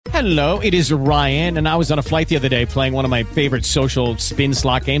Hello, it is Ryan, and I was on a flight the other day playing one of my favorite social spin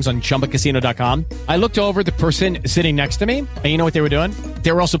slot games on ChumbaCasino.com. I looked over at the person sitting next to me, and you know what they were doing?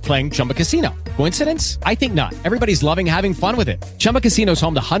 They were also playing Chumba Casino. Coincidence? I think not. Everybody's loving having fun with it. Chumba Casino is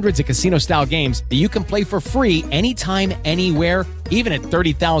home to hundreds of casino-style games that you can play for free anytime, anywhere, even at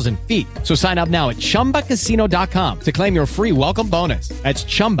 30,000 feet. So sign up now at ChumbaCasino.com to claim your free welcome bonus. That's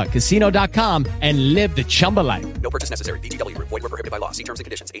ChumbaCasino.com and live the Chumba life. No purchase necessary. VGW. Void where prohibited by law. See terms and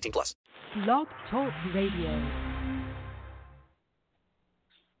conditions. 18+. Blog Talk Radio.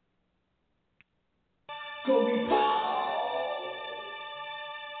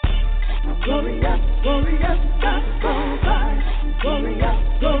 Glorious, glorious, gospel vibes.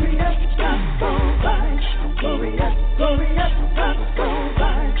 Glorious, glorious, gospel vibes. Glorious, glorious, gospel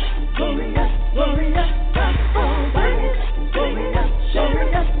vibes. Glorious, glorious, gospel vibes. Glorious,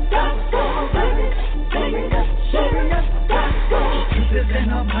 glorious, gospel vibes. Glorious, glorious, gospel. Truth is in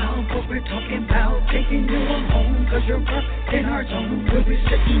our mouth, what we're talking about. Taking you on home, cause you're up in our zone. We'll be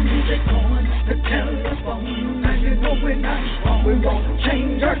sitting music on the telephone. Now you know we're not wrong. We won't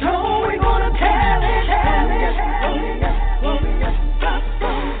change our tone. We're gonna tell it, tell it. Glorious, glorious,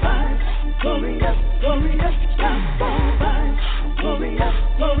 gospel vibes. Glorious, glorious, gospel vibes. Glorious,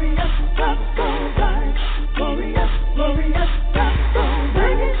 glorious, gospel vibes. Glorious, glorious, gospel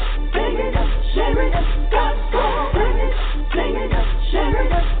vibes. Sing it up, share it up, gospel vibes. Sing it up, share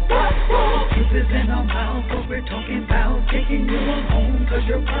it up, gospel. Truth is in our mouth, what we're talking about. Taking you on home, cause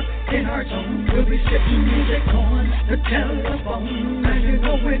you're up in our zone. We'll be sitting music on the telephone. Now you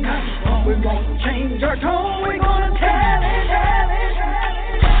know we're not wrong. We won't change our tone. We're gonna tell it, tell it, tell it.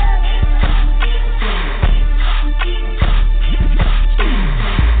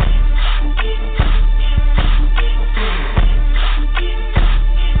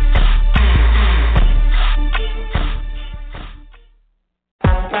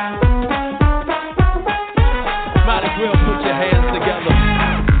 Might as well put your hands together.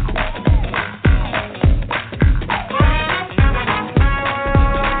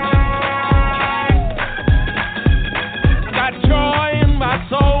 Got joy in my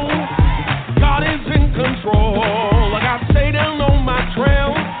soul. God is in control. I got Satan on my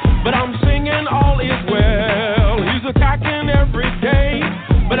trail, but I'm singing all is well. He's attacking every day,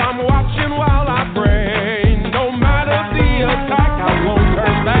 but I'm watching while I pray. No matter the attack, I won't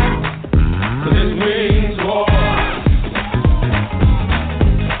turn back. 'Cause this means war.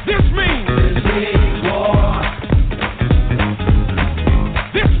 This means war.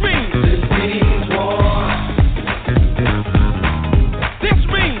 This means war. This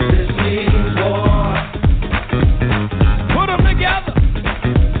means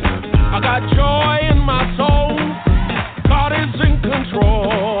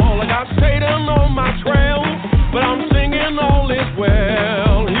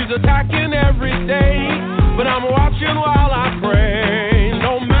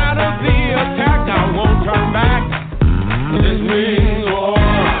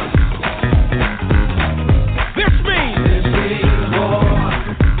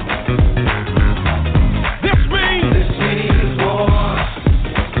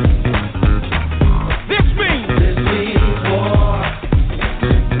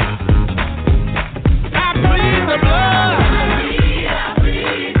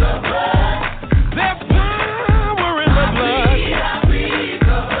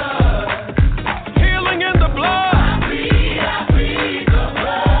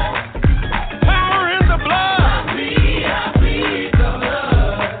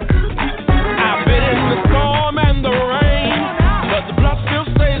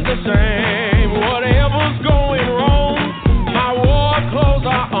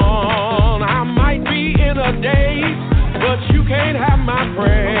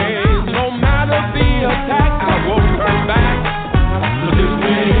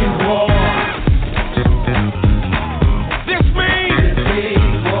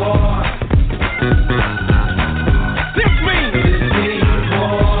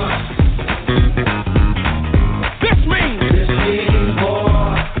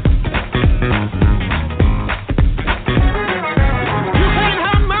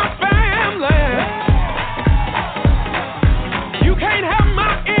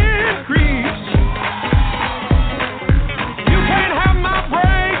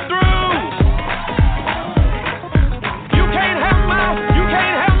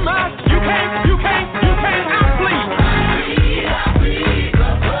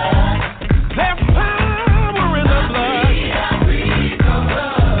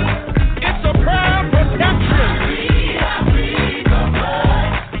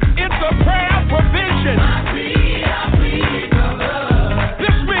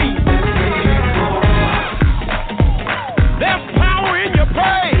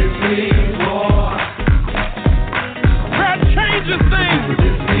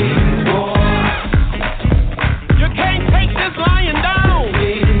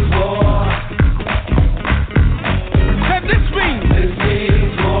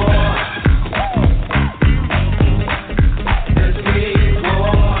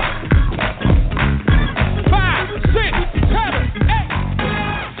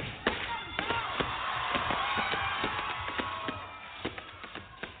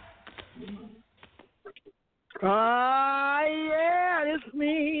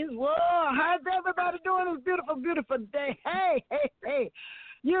wonderful, beautiful day. Hey, hey, hey.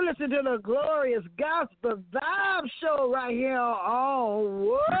 You listen to the Glorious Gospel Vibe Show right here on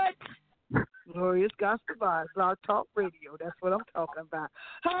what? Glorious Gospel Vibes, Blog Talk Radio. That's what I'm talking about.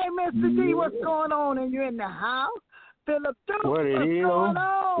 Hey, Mr. D, what's going on? And you in the house? Philip Duke, What it what's is? going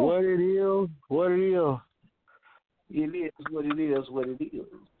on? What it is? What it is? It is what it is. What it is.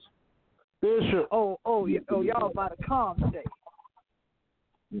 Bishop. Oh, y'all about to come today.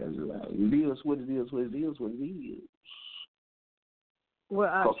 That's right. It is what it is. What it is. What it is. Well,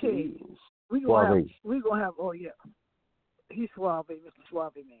 I Cause tell it you, is. we gonna have. Oh yeah, he's Suave, Mr.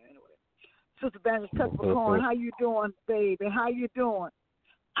 Suave man. Anyway, Sister Banner Tucker McCorn, how you doing, baby? How you doing?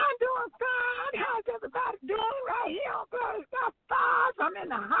 I'm doing fine. How's everybody doing right here on Glorious Gospel Vibes? I'm in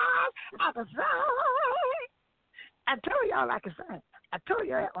the house. I can sing. I told y'all I can sing. I told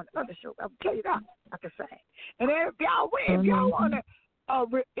you that on the other show. I'll tell you that I can sing. And if y'all want to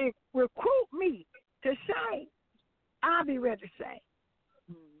recruit me to sing, I'll be ready to sing.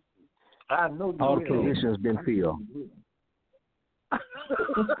 I know all the positions been filled.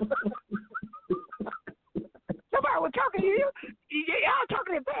 Somebody was talking to you. Y'all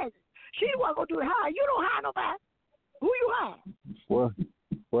talking to Bandy. She wasn't going to do it high. You don't hire nobody. Who you hire?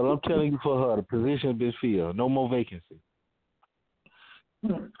 Well, I'm telling you for her, the position been filled. No more vacancy.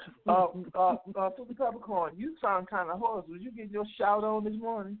 Sister Capricorn, you sound kind of hoarse. Was you getting your shout on this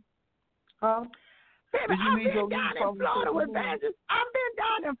morning? Huh? Baby, I've been down in Florida with Banjo. I've been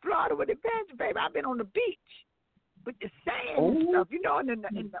down in Florida with the Banjo, baby. I've been on the beach with the sand and stuff, you know, in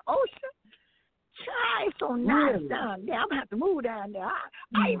the ocean. Try, it's so nice down there. I'm going to have to move down there.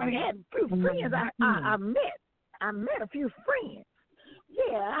 I even had a few friends I met. I met a few friends.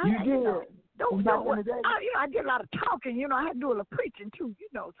 Yeah, you did. I did a lot of talking. You know, I had to do a little preaching too. You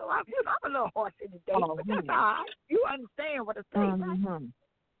know, so I'm a little hoarse in the day, but that's all right. You understand what I'm saying, right?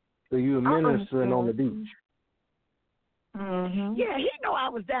 So you were ministering on the beach. Mm-hmm. Yeah, he know I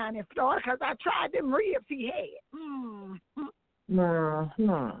was down in Florida because I tried them ribs he had.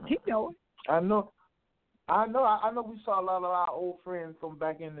 He know it. I know. We saw a lot of our old friends from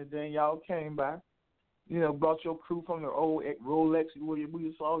back in the day. Y'all came by. You know, brought your crew from the old Rolex where we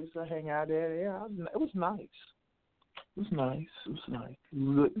used to always hang out there. Yeah, it was nice. It was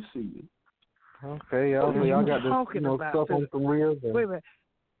good to see you. Okay, y'all got the stuff on some reels.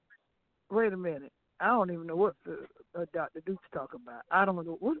 Wait a minute. I don't even know what Dr. Duke's talking about. I don't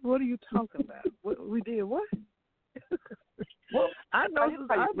know. What are you talking about? We did what? Well, I know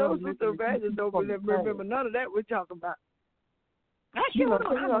Sister Evangelist don't remember none of that we're talking about. She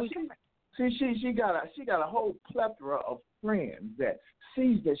got a whole plethora of friends that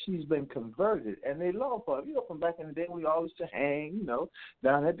sees that she's been converted, and they love her. You know, from back in the day, we always used to hang, you know,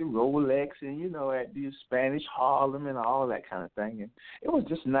 down at the Rolex and, you know, at the Spanish Harlem and all that kind of thing. And it was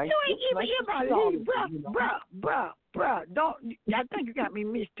just nice. You ain't even hear about Lee, bruh. Don't. I think you got me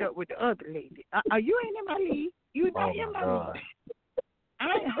mixed up with the other lady. You ain't in my league. You not in my league. I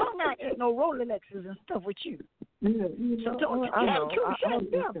ain't hung out at no Rolexes and stuff with you. So don't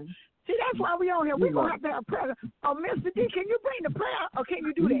shut up. See, that's why we on here. We're going to have prayer. Oh, Mr. D, can you bring the prayer? Or can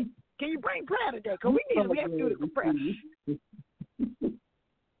you do that? Can you bring prayer today? Because we have to do the prayer.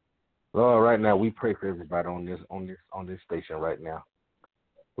 Lord, right now we pray for everybody on this station right now.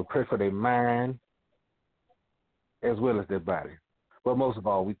 We pray for their mind as well as their body. But most of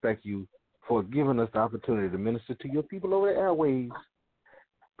all, we thank you for giving us the opportunity to minister to your people over the airwaves.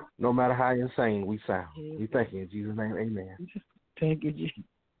 No matter how insane we sound. We thank you in Jesus' name. Amen. Thank you, Jesus.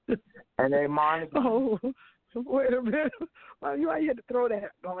 And they Monica. Oh, wait a minute. Well, you ain't had to throw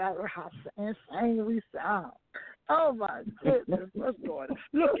that no matter how insane we sound. Oh my goodness, what's going on?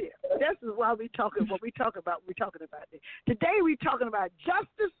 Look here, this is why we talking. What we talking about? We're talking about this. Today. We're talking about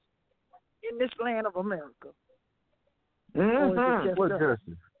justice in this land of America. What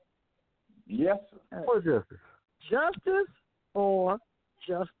justice? Yes, sir. What justice? Justice or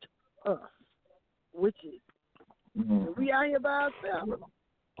just us? Which is we out here by ourselves?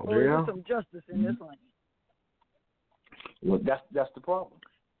 Or is there some justice in this land? Well, that's the problem.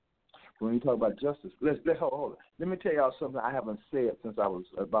 When you talk about justice, let's hold on. Let me tell y'all something I haven't said since I was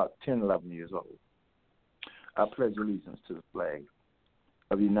about 10, 11 years old. I pledge allegiance to the flag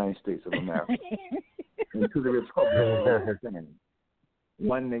of the United States of America and to the republic of standing,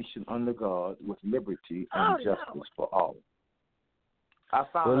 one nation under God, with liberty and justice for all. I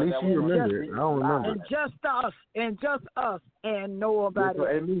found well, at least you remember it. I don't remember. And just us, and nobody.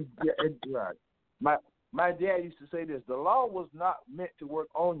 Right. My dad used to say this: the law was not meant to work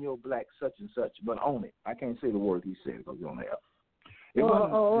on your black such and such, but on it. I can't say the word he said because you don't have. It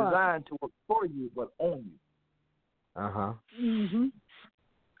wasn't designed to work for you, but on you. Uh-huh. Mm-hmm.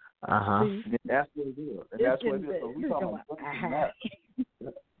 That's what it is. And that's what it is. So we talking about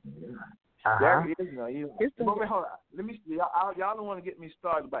there is no, but hold on. Let me see. Y'all don't want to get me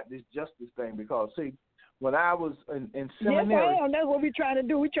started about this justice thing because, see, when I was in seminary. Yes, that's what we're trying to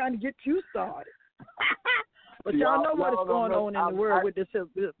do. We're trying to get you started. But y'all know what is going on in the world with this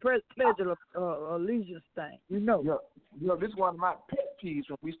Pledge of Allegiance thing. You know, this is one of my pet peeves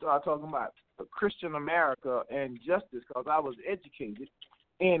when we start talking about Christian America and justice because I was educated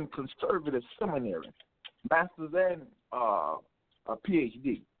in conservative seminary, master's and a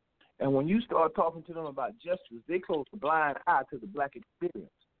PhD. And when you start talking to them about justice, they close a blind eye to the black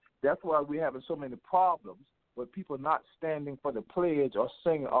experience. That's why we're having so many problems with people not standing for the pledge or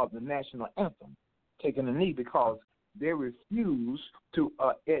singing of the national anthem, taking a knee because they refuse to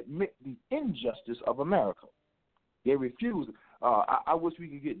admit the injustice of America. They refuse. I wish we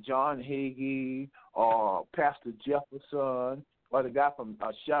could get John Hagee or Pastor Jefferson or the guy from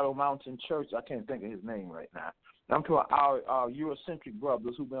Shadow Mountain Church. I can't think of his name right now. I'm talking our Eurocentric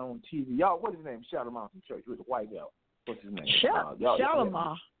brothers who've been on TV. Y'all, what is his name? Shadow Mountain Church with the white guy. What's his name?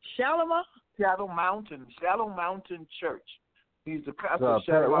 Shalimar. Shadow Mountain Church. He's the pastor of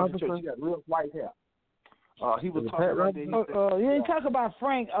Shadow Mountain Church. He got real white hair. He was talking about that. You didn't talk about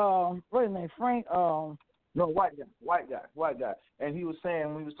Frank. What is his name? Frank. No, white guy. And he was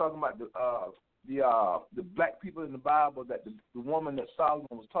saying when he was talking about the black people in the Bible that the woman that Solomon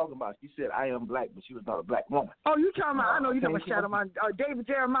was talking about, she said, "I am black," but she was not a black woman. Oh, you talking about? I know you talking about Shadow Mountain. David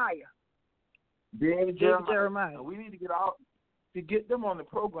Jeremiah. David Jeremiah. And we need to get them on the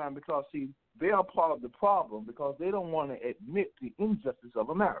program because see they are part of the problem because they don't want to admit the injustice of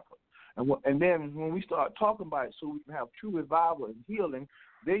America. And then when we start talking about it so we can have true revival and healing,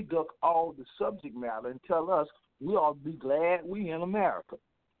 they duck all the subject matter and tell us we ought to be glad we in America.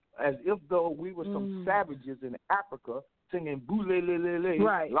 As if though we were some savages in Africa singing boo-lay-lay-lay-lay,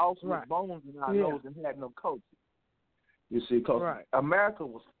 lost with bones in our nose and had no culture. You see, because America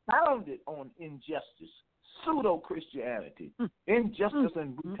was founded on injustice, pseudo-Christianity, injustice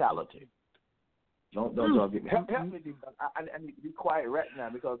and brutality. Don't y'all get me. Help me. I need to be quiet right now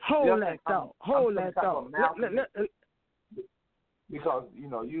because hold that thought. Because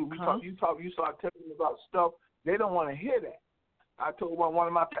you start telling me about stuff they don't want to hear that. I told one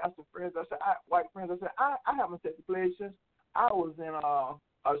of my pastor friends, I said, I haven't said the pledge since I was in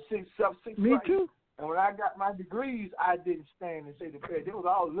sixth grade. Me too. And when I got my degrees, I didn't stand and say the pledge. They was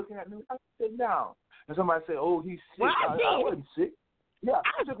all looking at me. I said down. And somebody said, "Oh, he's sick." Well, I wasn't sick. Yeah,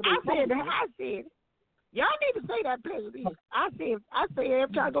 I said. Y'all need to say that pledge. I said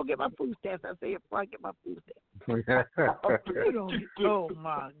every time I go get my food stamps, I say it before I get my food stamps. Oh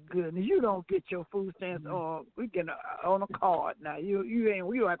my goodness, you don't get your food stamps or we get on a card now. You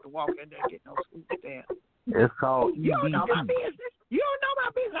don't have to walk in there and get no food stamps. It's called You don't know my business. You don't know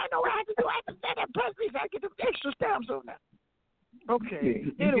my business. I know what I have to do. I have to send that press release. I get the extra stamps on that. Okay.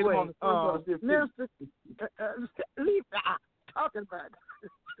 Anyway, Minister, leave talking about it.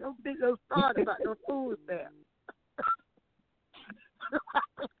 Don't think no start about no food there.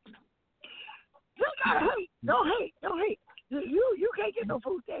 Don't hate. You can't get no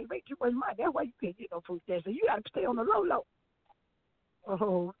food stamps. Make too much money. That's why you can't get no food stamps. So you got to stay on the low.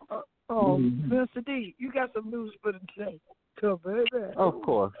 Mr. D, you got some news for today. Come baby. Of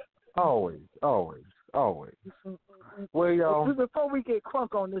course. Always. Well, y'all. Before we get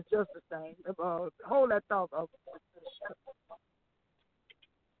crunk on this justice thing, hold that thought up.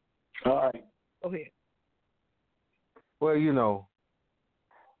 All right. Go ahead. Well,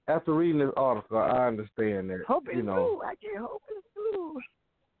 after reading this article, I understand that, hope it's true. I can't hope it's true.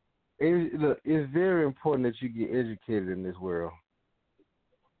 It's very important that you get educated in this world.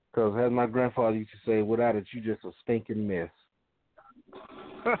 Because as my grandfather used to say, without it, you're just a stinking mess.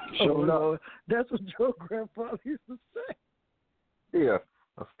 No, that's what your grandfather used to say. Yeah,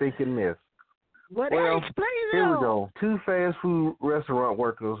 a stinking mess. But well, explain it. Here we go. 2 fast food restaurant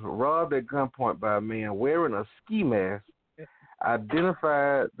workers robbed at gunpoint by a man wearing a ski mask.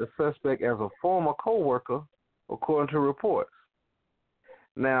 Identified the suspect as a former co-worker, according to reports.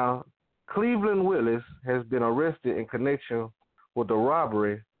 Now, Cleveland Willis has been arrested in connection with the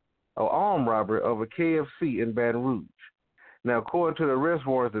armed robbery of a KFC in Baton Rouge. Now, according to the arrest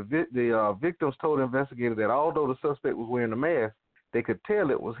warrant, the victims told investigators that although the suspect was wearing a mask, they could tell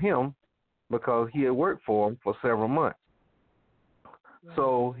it was him because he had worked for him for several months. Right.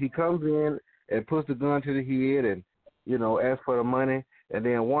 So he comes in and puts the gun to the head and, asks for the money. And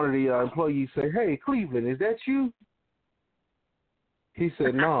then one of the employees say, "Hey, Cleveland, is that you?" He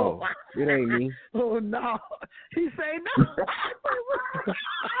said, "No, it ain't me." Oh, no. He said, "No."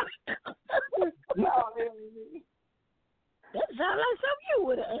 No, it ain't me. That sounds like something you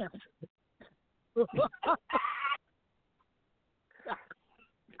would have answered.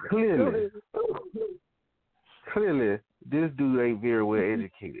 Clearly, this dude ain't very well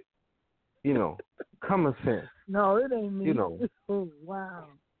educated. You know, common sense. No, it ain't me. You know. Oh, wow.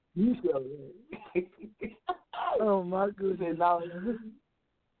 You so Oh, my goodness.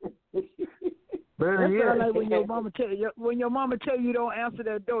 Better That's yet. like when your mama tell you don't answer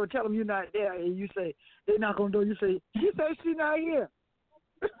that door, tell them you're not there, and you say they knock on the door. You say she said she's not here.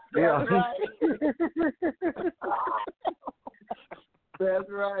 Yeah. That's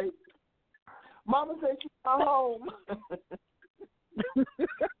right. Mama said she's not home.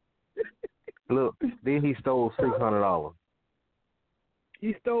 Look, then he stole $600.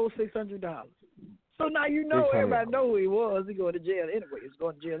 He stole $600. So now you know everybody know who he was. He going to jail anyway. He's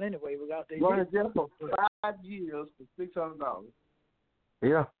going to jail anyway without the Going to jail for 5 years for $600.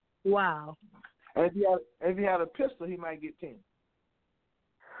 Yeah. Wow. And if he had a pistol, he might get 10.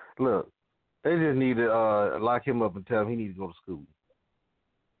 Look, they just need to lock him up and tell him he needs to go to school.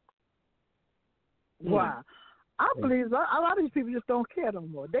 Wow. I believe a lot of these people just don't care no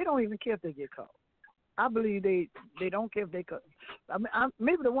more. They don't even care if they get caught. I believe they don't care if they cut. I mean,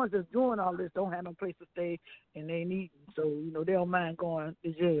 maybe the ones that's doing all this don't have no place to stay and they need, so they don't mind going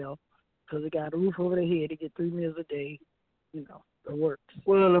to jail because they got a roof over their head. They get 3 meals a day. It works.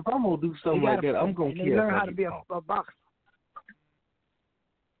 Well, if I'm gonna do something like that, I'm gonna care. They learn how to be a boxer.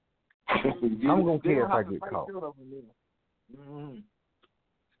 I'm gonna care if I get caught. Mm-hmm.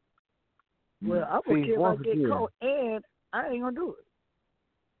 Well, I would care if I get caught, and I ain't gonna do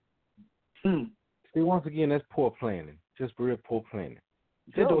it. See, once again, that's poor planning. Just real poor planning.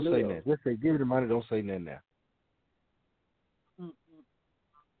 Just don't say nothing. Just say, give me the money, don't say nothing now.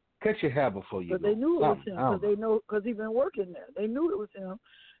 Cut your hair before you go. But they knew it was him because he's been working there. They knew it was him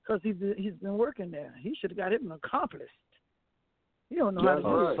because he's been working there. He should have got him an accomplice. He don't know how to do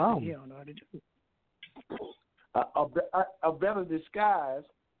it. He don't know how to do it. A better disguise,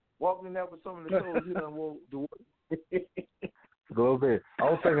 walking in there with some of the clothes you don't want to work. A little bit. I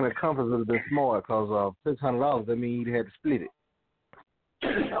was thinking the compass would have been smart because $600, that means he'd had to split it.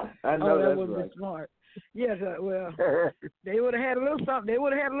 I know that that's would have right. been smart. Yes, well, they would have had a little something. They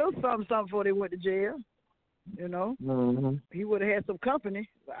would have had a little something before they went to jail. Mm-hmm. He would have had some company.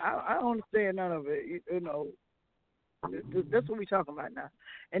 I don't understand none of it. That's what we're talking about now.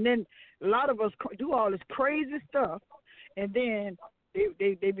 And then a lot of us do all this crazy stuff, and then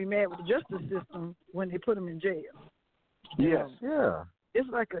they be mad with the justice system when they put them in jail. Yes. Yeah. It's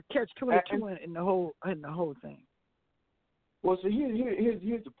like a catch-22 in the whole thing. Well, so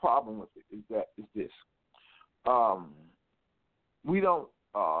here's the problem with it is this. We don't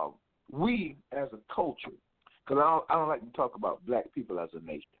we as a culture, because I don't like to talk about black people as a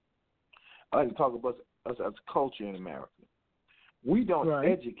nation. I like to talk about us as a culture in America. We don't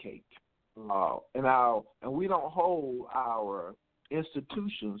educate, and we don't hold our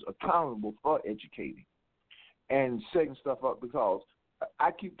institutions accountable for educating and setting stuff up, because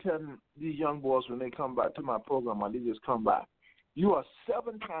I keep telling these young boys when they come back to my program, or they just come by, you are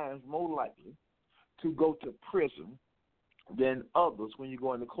 7 times more likely to go to prison than others when you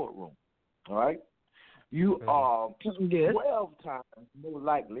go in the courtroom. All right? You are 12 times more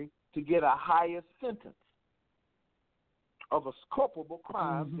likely to get a higher sentence of a culpable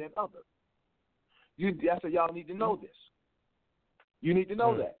crime than others. That's what y'all need to know this. You need to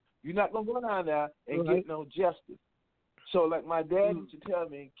know that. You're not going to go down there and get no justice. So like my dad used to tell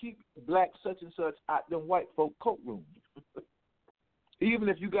me, keep black such and such out them white folk courtrooms. Even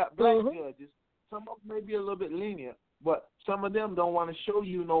if you got black judges, some of them may be a little bit lenient, but some of them don't want to show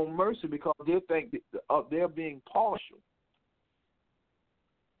you no mercy because they think that, they're being partial.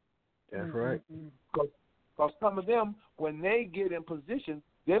 That's right. Because some of them, when they get in position,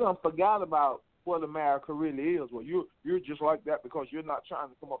 they don't forget about what America really is. Well, you're just like that because you're not trying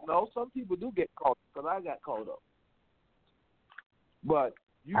to come up. No, some people do get caught, because I got caught up. But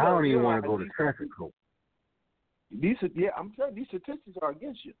I don't even want to go to traffic court. I'm telling you, these statistics are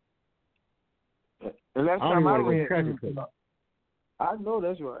against you. And last I time I read, I know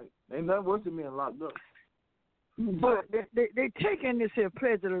that's right. Ain't nothing worse than being locked up. But they taking this here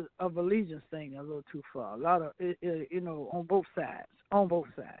pledge of allegiance thing a little too far. A lot of on both sides.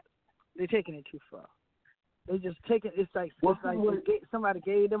 They're taking it too far. They just taking somebody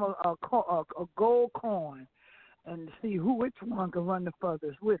gave them a gold coin, and to see which one can run the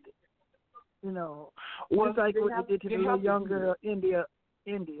furthest with it. Just like what they did to the little young girl, India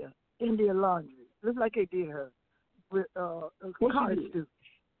Laundry. Looks like they did her with a college student.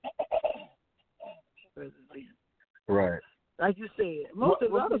 Right. Like you said, a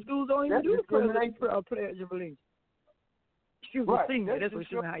lot of schools don't even do the pledge of allegiance. She was Right. a senior. That's when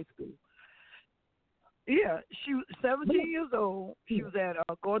she was in high school. Yeah, she was 17 years old. She was at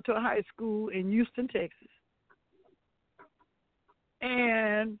going to a high school in Houston, Texas.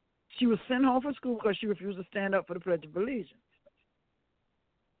 And she was sent home from school because she refused to stand up for the Pledge of Allegiance.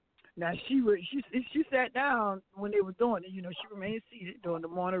 Now, she sat down when they were doing it. You know, she remained seated during the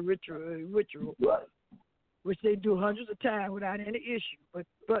morning ritual, which they do hundreds of times without any issue.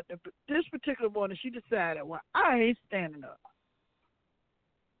 But this particular morning, she decided, well, I ain't standing up.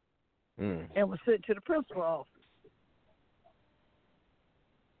 And was sent to the principal's office.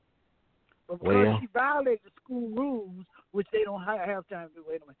 But because she violated the school rules, which they don't have time to do.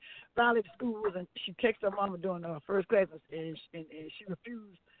 Wait a minute. Violated the school rules, and she texted her mama during first class, and she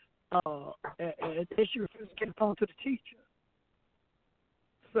refused. And then she refused to get the phone to the teacher.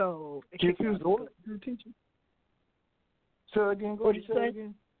 So she refused to what? To the teacher. Say again. What did you say?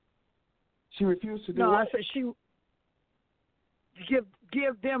 Again? She refused to do No, what? I said she give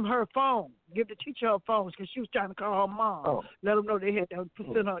them her phone. Give the teacher her phone because she was trying to call her mom. Oh. Let them know they had to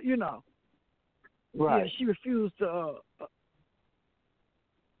send her. You know. Right. Yeah, she refused to.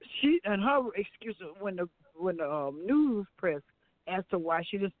 She and her excuse when the news press asked her why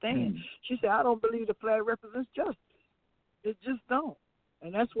she didn't stand, she said, "I don't believe the flag represents justice. It just don't,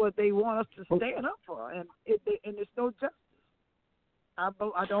 and that's what they want us to stand up for, and it's no justice. I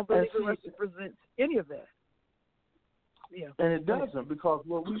don't believe it represents any of that." Yeah. And it doesn't, because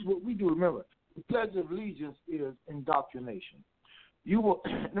what we do, remember, the Pledge of Allegiance is indoctrination. You will.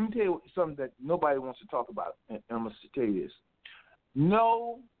 Let me tell you something that nobody wants to talk about, and I'm going to tell you this.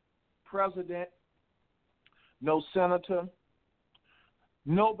 No president, no senator,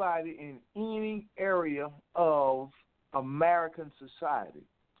 nobody in any area of American society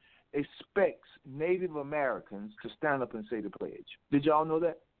expects Native Americans to stand up and say the pledge. Did y'all know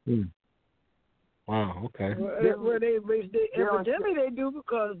that? Wow, okay. Well, they evidently they do,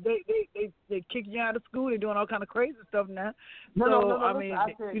 because they kick you out of school. They're doing all kind of crazy stuff now. No. I mean,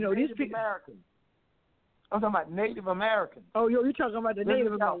 I said you know, Native these people. Americans. I'm talking about Native Americans. Oh, you're talking about the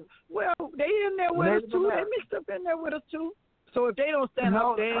Native Americans. Well, they in there with us too. They mixed up in there with us too. So if they don't stand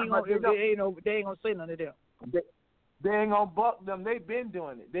up, they ain't gonna say none of them. They ain't gonna buck them. They've been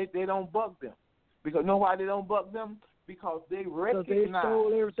doing it. They don't buck them, because know why they don't buck them? Because they recognize they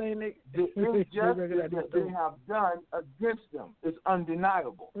stole everything the injustice that they have done against them. It's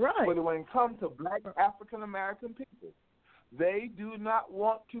undeniable. Right. But when it comes to Black African American people, they do not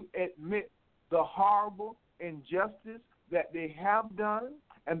want to admit the horrible injustice that they have done,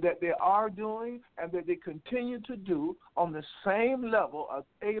 and that they are doing, and that they continue to do on the same level as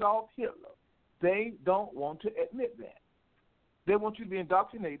Adolf Hitler. They don't want to admit that. They want you to be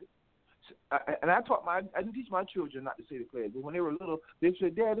indoctrinated. And I didn't teach my children not to say the pledge. But when they were little, they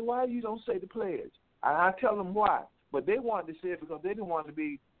said, "Daddy, why you don't say the pledge?" And I tell them why. But they wanted to say it because they didn't want to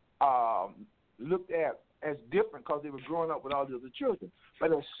be looked at as different, because they were growing up with all the other children.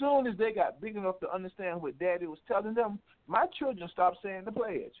 But as soon as they got big enough to understand what Daddy was telling them, my children stopped saying the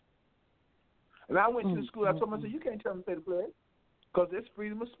pledge. And I went to the school. I told them, I said, "You can't tell them to say the pledge, because it's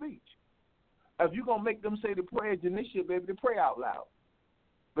freedom of speech. If you're going to make them say the pledge, then they should be able to pray out loud,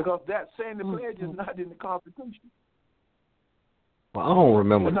 because that saying the pledge is not in the Constitution." Well, I don't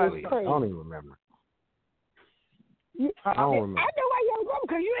remember really. I don't even remember. I don't remember. I know why you don't go,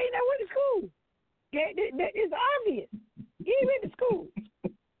 because you ain't never went to school. It's obvious. You ain't went to school.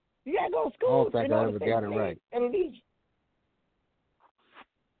 You got to go to school. I don't think I ever got it right.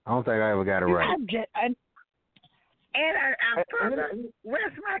 I don't think I ever got it right. I'm further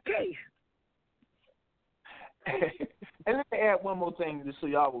rest my case. And let me add one more thing, just so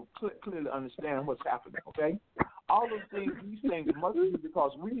y'all will clearly understand what's happening, okay? All of these things must be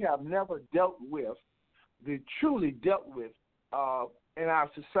because we have never truly dealt with in our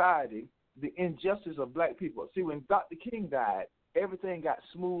society the injustice of Black people. See, when Dr. King died, everything got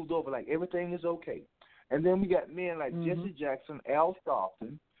smoothed over, like everything is okay. And then we got men like Jesse Jackson, Al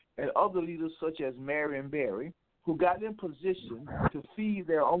Sharpton, and other leaders such as Marion Barry, who got in position to feed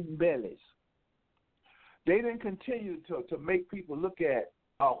their own bellies. They didn't continue to make people look at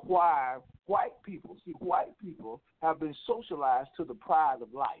why white people have been socialized to the pride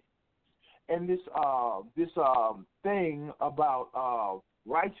of life. And this thing about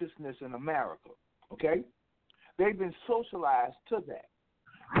righteousness in America, okay? They've been socialized to that.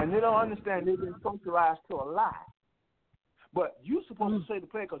 And they don't understand they've been socialized to a lie. But you're supposed to say the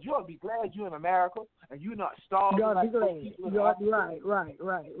prayer because you ought to be glad you're in America and you're not starving. You ought to be glad.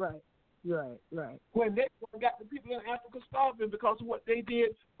 Right. When they got the people in Africa starving because of what they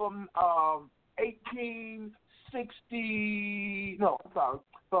did from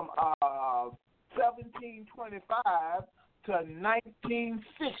 1725 to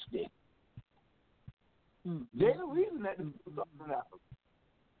 1960. They're the reason that the schools are in Africa.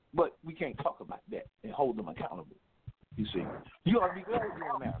 But we can't talk about that and hold them accountable. You see, you ought to be glad you're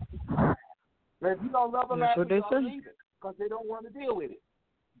in America. But if you don't love America, you ought to leave it because they don't want to deal with it.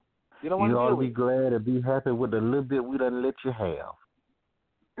 They don't want to deal with it. You ought to be glad and be happy with the little bit we done let you have.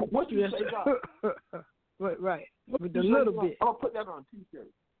 What you say, God? Right. With the little bit. I'll put that on a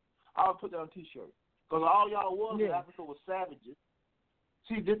T-shirt. Because all y'all was in Africa was savages.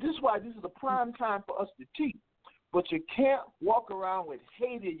 See, this is why this is a prime time for us to teach. But you can't walk around with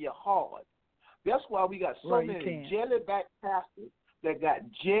hate in your heart. That's why we got so many jelly-back pastors that got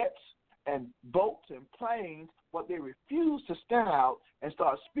jets and boats and planes, but they refuse to stand out and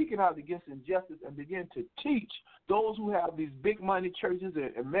start speaking out against injustice and begin to teach those who have these big money churches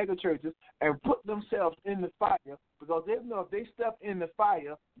and mega churches and put themselves in the fire, because they know if they step in the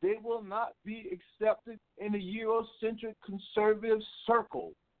fire, they will not be accepted in the Eurocentric conservative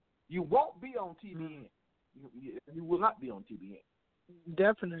circle. You won't be on TBN. You will not be on TBN.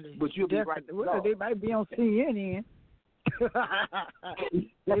 Definitely. But you'll be right. Well, they might be on CNN.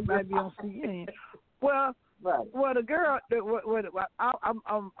 They might be on CNN. Well, right. Well, the girl.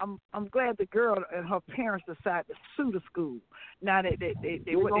 I'm glad the girl and her parents decided to sue the school. Now what they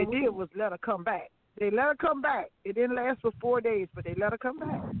did was let her come back. They let her come back. It didn't last for 4 days, but they let her come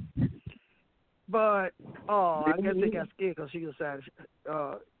back. But I guess they got scared because she decided.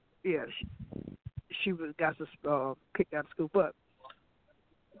 She got kicked out of school, but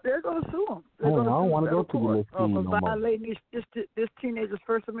they're going to sue them. I don't want to go to the list no for violating this teenager's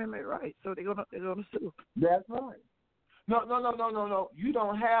First Amendment rights. So they're going to sue. That's right. No. You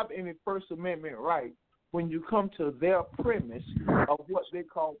don't have any First Amendment rights when you come to their premise of what they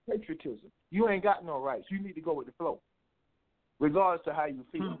call patriotism. You ain't got no rights. You need to go with the flow, regardless of how you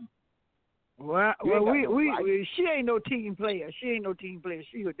feel. Well, she ain't no team player. She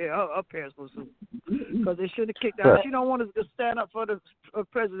was there. Her parents will sue because they should have kicked out. She don't want us to stand up for the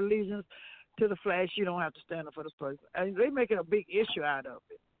pledge of allegiance to the flag. She don't have to stand up for the president. And they making a big issue out of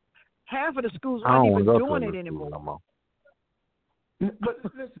it. Half of the schools aren't even doing it anymore. No. But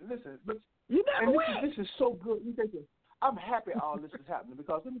listen. But you never win. This is so good. I'm happy all this is happening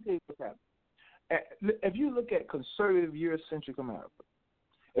because let me tell you what's happening. If you look at conservative Eurocentric America,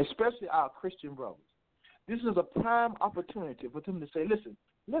 especially our Christian brothers, this is a prime opportunity for them to say, listen,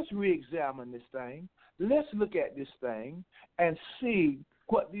 let's re-examine this thing. Let's look at this thing and see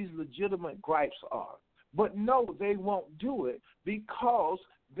what these legitimate gripes are. But no, they won't do it because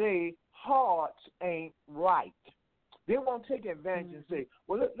their hearts ain't right. They won't take advantage and say,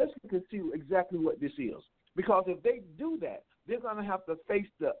 well, let's look and see exactly what this is. Because if they do that, they're going to have to face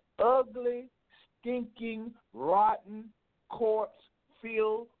the ugly, stinking, rotten corpse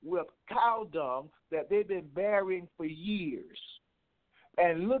filled with cow dung that they've been burying for years.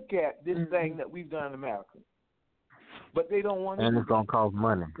 And look at this thing that we've done in America. But they don't want to. And it's going to cost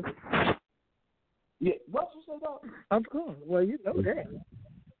money. Yeah, what you say, dog? Of course. Well, you know that.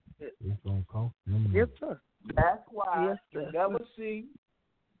 It's going to cost money. Yes, sir. That's why you never see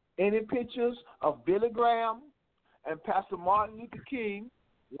any pictures of Billy Graham and Pastor Martin Luther King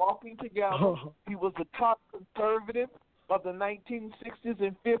walking together. He was the top conservative of the 1960s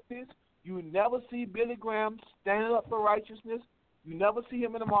and 50s. You never see Billy Graham standing up for righteousness. You never see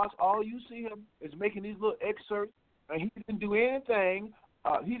him in the march. All you see him is making these little excerpts, and he didn't do anything.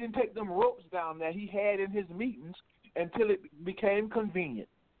 He didn't take them ropes down that he had in his meetings until it became convenient.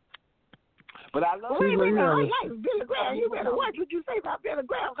 But I love Billy Graham. You better watch what you say about Billy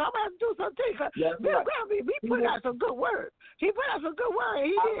Graham. Come out and do something. Billy Graham, he put out some good words. He did.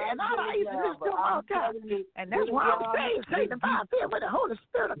 And I used to listen to him all the time. And that's why I'm saying, sanctified filled with the Holy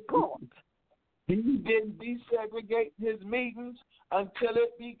Spirit of God. He didn't desegregate his meetings until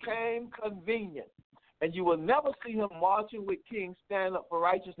it became convenient. And you will never see him marching with King, standing up for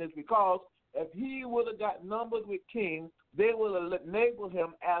righteousness, because if he would have got numbers with King, they would have labeled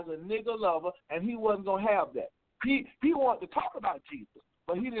him as a nigger lover, and he wasn't going to have that. He wanted to talk about Jesus,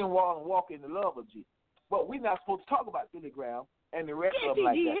 but he didn't want to walk in the love of Jesus. But we're not supposed to talk about Billy Graham and the rest of them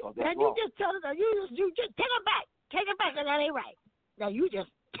like that. Now you just tell them, you just take him back. Take him back, and that ain't right. Now you just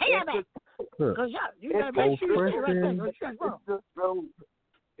take him back. Because you got to make sure you right.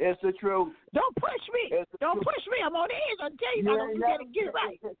 It's the truth. Don't push me. Don't push me. I'm on the edge. I'm telling you, you got to get it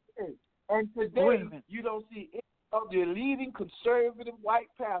right. And today, you don't see any of the leading conservative white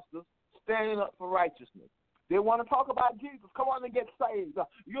pastors standing up for righteousness. They want to talk about Jesus. Come on and get saved.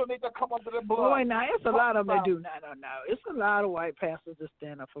 You don't need to come under the blood. Boy, now, it's a lot of them that do. No. It's a lot of white pastors that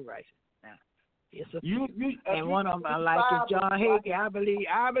stand up for righteousness. Now, Yes, sir. And one of them I like is John Hagee.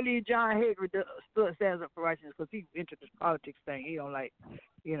 I believe John Hagee stands up for righteousness because he entered this politics thing. He don't like,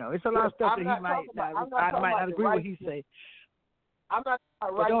 it's a lot of stuff that he might not agree with. He say. I'm not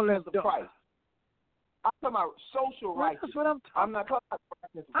talking about righteousness of Christ. I'm talking about social righteousness. That's what I'm not talking about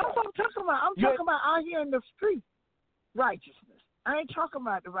righteousness of Christ. I'm talking about out here in the street righteousness. I ain't talking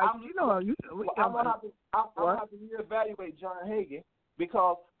about the righteousness. I'm gonna have to reevaluate John Hagee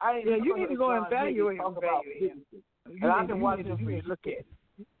because I ain't. Yeah, you need to go and evaluate him. And I've been watching him for look at it.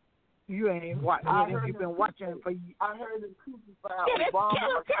 You ain't watching him. You've been watching him for years. I heard him crucify Obama.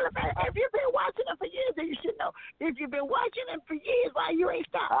 Tell him, if you've been watching him for years, then you should know. If you've been watching him for years, why you ain't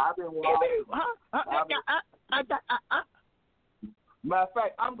stopped? I've been watching. Matter of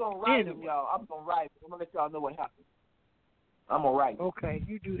fact, I'm gonna write him, y'all. I'm gonna let y'all know what happened. I'm gonna write him. Okay,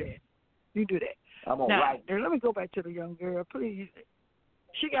 you do that. I'm gonna write him. Let me go back to the young girl, please.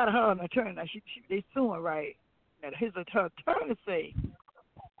 She got her an attorney. Now they suing right. Now her attorney say,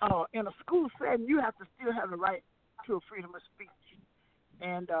 in a school setting, you have to still have the right to a freedom of speech.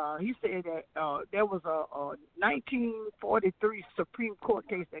 And he said that there was a 1943 Supreme Court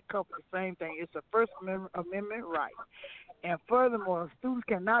case that covered the same thing. It's a First Amendment right. And furthermore, students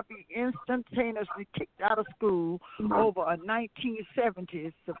cannot be instantaneously kicked out of school over a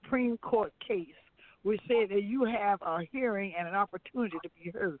 1970s Supreme Court case, which said that you have a hearing and an opportunity to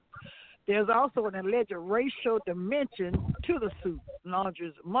be heard. There's also an alleged racial dimension to the suit.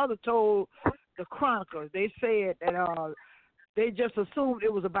 Laundrie's mother told the Chronicle, they said that they just assumed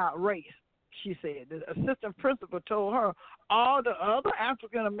it was about race, she said. The assistant principal told her, all the other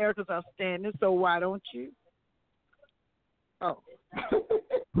African Americans are standing, so why don't you? Oh.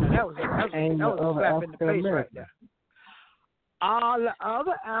 that was a slap in the face right there. All the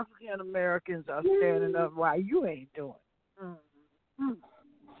other African Americans are standing up, why you ain't doing it? Mm-hmm.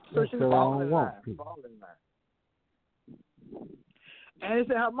 So she's falling in line. And they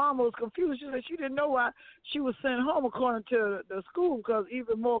said her mama was confused. She said she didn't know why she was sent home according to the school because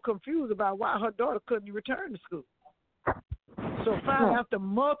even more confused about why her daughter couldn't return to school. So finally, after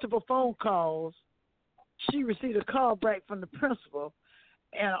multiple phone calls, she received a call back from the principal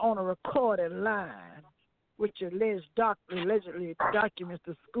and on a recorded line, which allegedly documents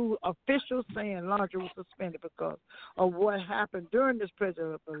the school officials saying Laundrie was suspended because of what happened during this Pledge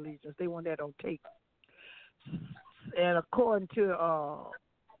of Allegiance. They want that on tape. And according to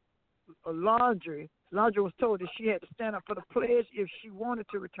Laundrie was told that she had to stand up for the pledge if she wanted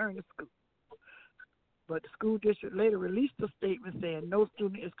to return to school. But the school district later released a statement saying no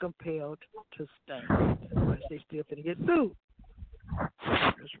student is compelled to stand. But they still finna get sued.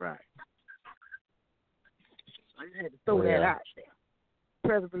 That's right. I just had to throw that out there.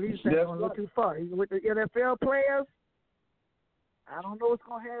 President Belize ain't going to go too far. Even with the NFL players, I don't know what's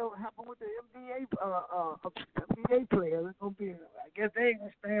going to happen with the NBA players. It's going to be. I guess they ain't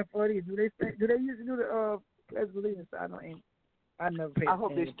going to stand for it. Do they usually do the President Belize side? I never paid. I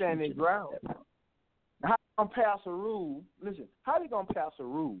hope they stand their ground. How they going to pass a rule? Listen, how they going to pass a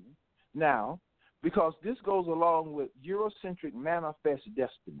rule now? Because this goes along with Eurocentric manifest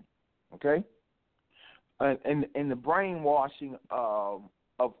destiny. Okay. And the brainwashing of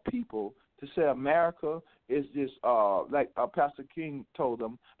people to say America is just like Pastor King told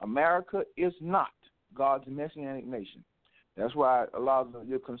them, America is not God's messianic nation. That's why a lot of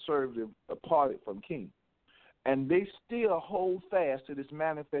the conservative parted from King. And they still hold fast to this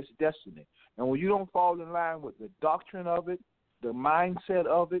manifest destiny. And when you don't fall in line with the doctrine of it, the mindset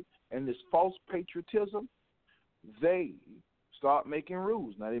of it, and this false patriotism, they start making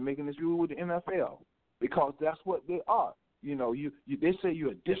rules. Now they're making this rule with the NFL. Because that's what they are. You know, they say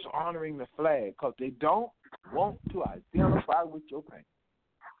you're dishonoring the flag because they don't want to identify with your pain.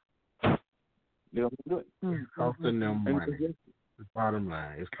 They don't do it. It's costing them money. The bottom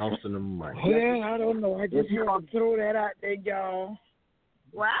line, it's costing them money. Yeah, I don't know. I just want to throw that out there, y'all.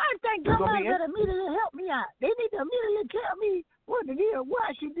 Well, I think somebody better immediately help me out. They need to immediately tell me what to do, what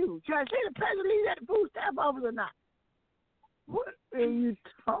I should do. Should I say the president leave at the food stamp office or not? What are you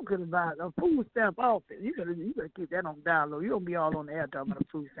talking about? A food stamp office? You gotta keep that on download. You don't be all on the air talking about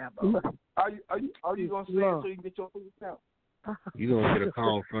a food stamp office. Are you gonna say it so you can get your food stamp? You're gonna get a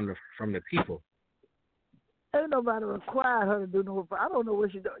call from the people. Ain't nobody required her to do no. I don't know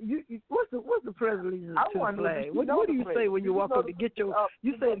what she do. What's the president to the flag? What do you say when you walk up to get your?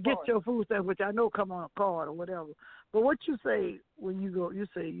 You say to get your food stamp, which I know come on a card or whatever. But what you say when you go? You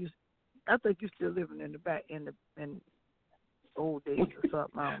say you. I think you still living in the back in old days or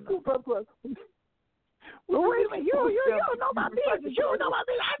something. I don't know. Well, wait a minute. You don't know my business. You don't know my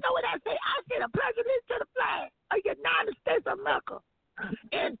business. I know what I say. I say the president to the flag of the United States of America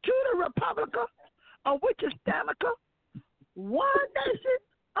and to the Republic which is Danica, one nation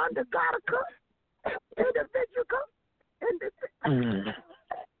under God, individual.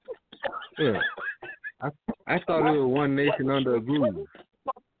 Yeah. I thought it was one nation under a groove.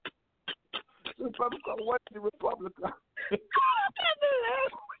 Republican, what the Republican?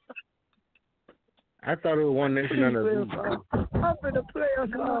 I thought it was one nation under a groove. I'm going to play a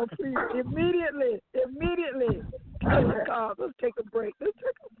call, please. Immediately. Play a call. Let's take a break.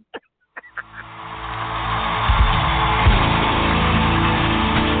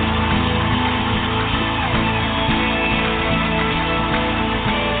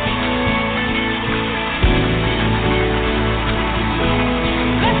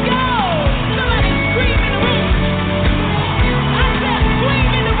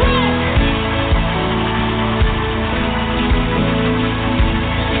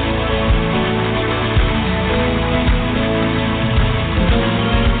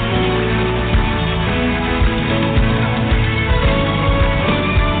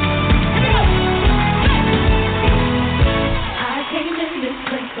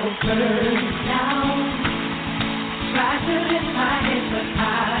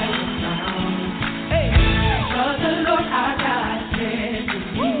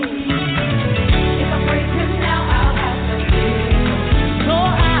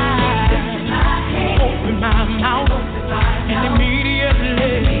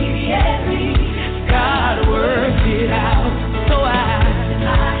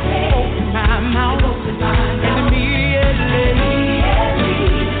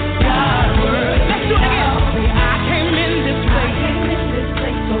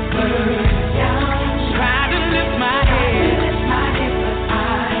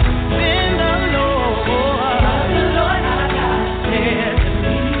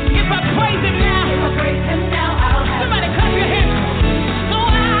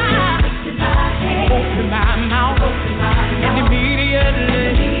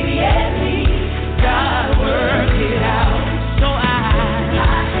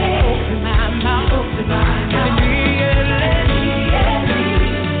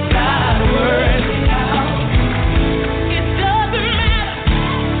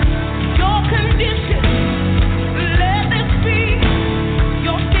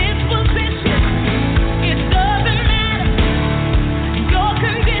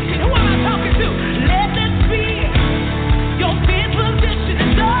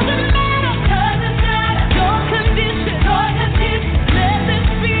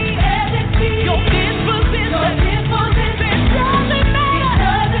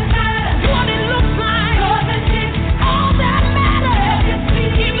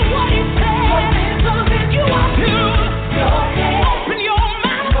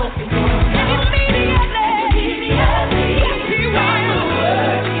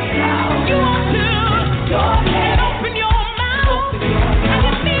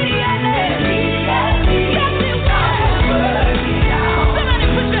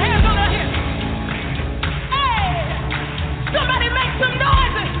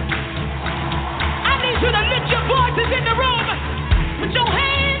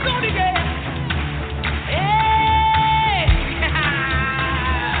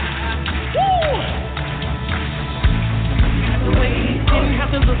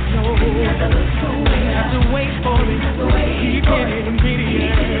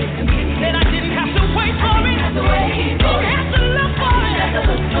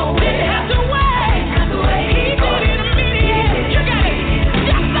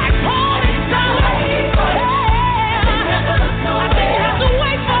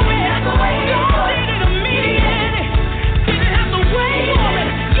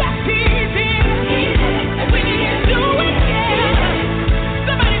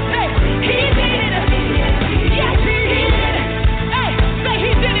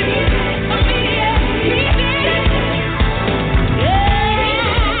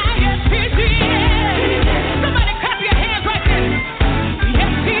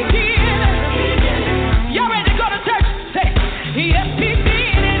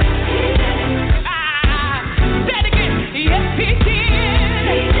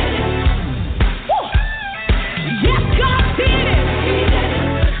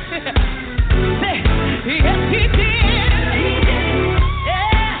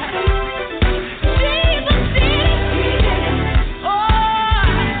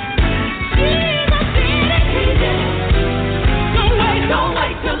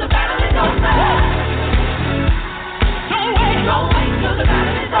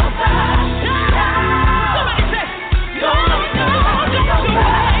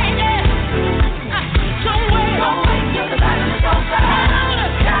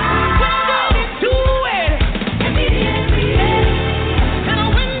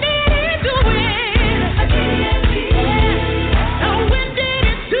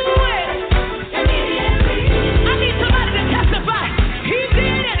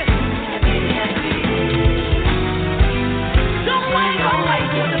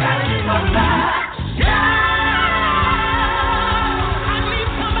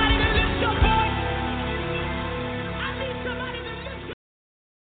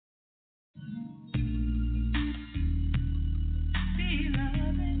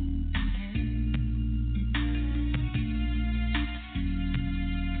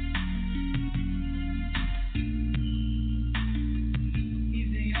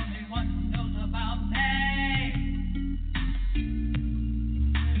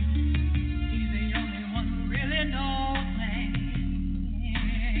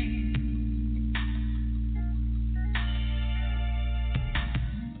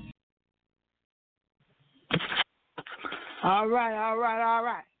 All right. All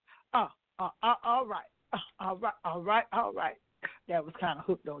right. That was kind of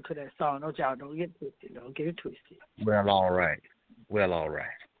hooked on to that song. Don't y'all don't get twisted. Don't get it twisted. Well, all right.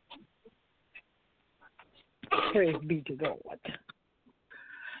 Praise be to God.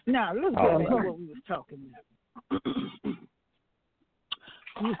 Now, let's go back to what we was talking about.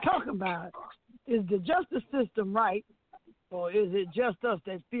 We was talking about, is the justice system right, or is it just us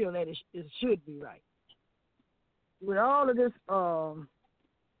that feel that it should be right? With all of this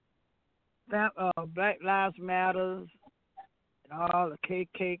Black Lives Matters, and all the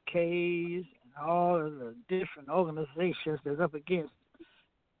KKKs, and all of the different organizations that's up against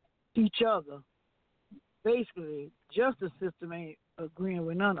each other, basically, justice system ain't agreeing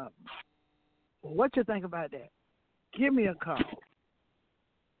with none of them. Well, what you think about that? Give me a call.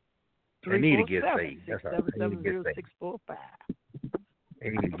 They need to get saved. That's all. 645. They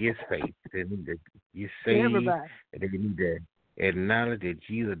need to get saved. They need to get saved. Everybody. And they need to acknowledge that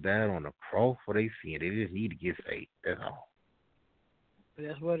Jesus died on the cross for their sin. They just need to get saved. That's all. But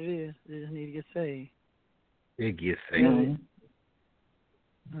that's what it is. They just need to get saved. They get saved.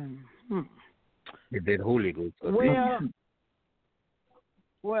 Mm-hmm. Get that Holy Ghost.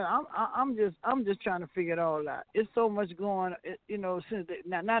 Well, I'm just trying to figure it all out. It's so much going, since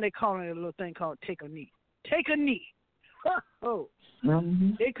now they're calling it a little thing called take a knee. Take a knee. Oh,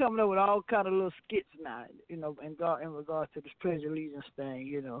 they coming up with all kind of little skits now, in regards to this Pledge of Allegiance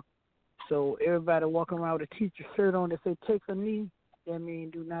thing, So everybody walking around with a teacher shirt on that say take a knee, that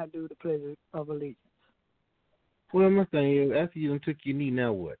means do not do the Pledge of Allegiance. Well, my thing is, after you done took your knee,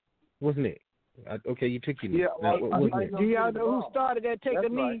 now what? What's next? Okay, you took your knee. Yeah, what's next? Do y'all know who started that take That's a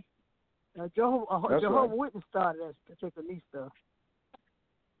knee? right. Jehovah Witness started that take a knee stuff.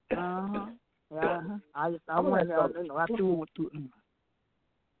 I threw it.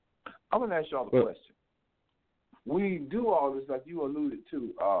 I'm going to ask y'all a question. We do all this like you alluded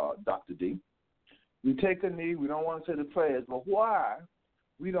to, Dr. D. We take a knee. We don't want to say the prayers. But why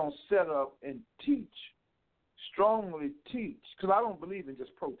we don't set up and strongly teach, because I don't believe in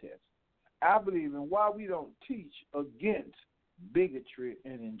just protest. I believe in why we don't teach against bigotry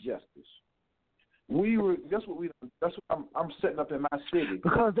and injustice. That's what I'm setting up in my city.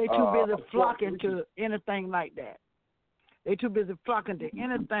 Because they too busy flocking to anything like that. They too busy flocking to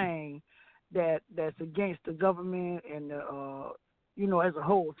anything that's against the government and as a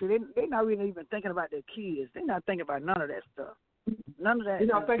whole. So they're not really even thinking about their kids. They're not thinking about none of that stuff. None of that. You're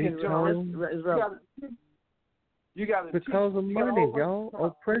not thinking, is relevant. You got to because of money, y'all.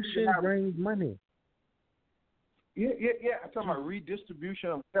 Oppression brings money. Yeah. I'm talking about redistribution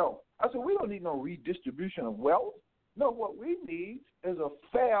of wealth. I said we don't need no redistribution of wealth. No, what we need is a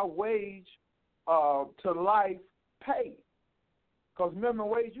fair wage to life pay. Because minimum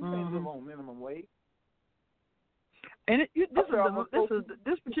wage, you can't live on minimum wage. And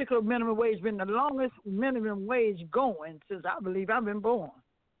this particular minimum wage been the longest minimum wage going since I believe I've been born.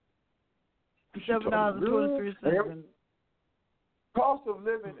 $7.23. Cost of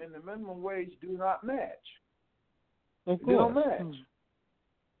living and the minimum wage do not match. Of course. They don't match.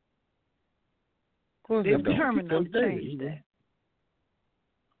 They're determined to change that.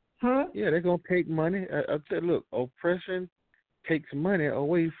 Huh? Yeah, they're gonna take money. I said, look, oppression takes money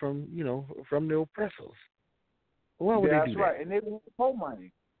away from from the oppressors. Why would they do that? That's right, and they want more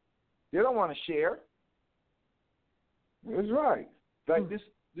money. They don't want to share. That's right. Like this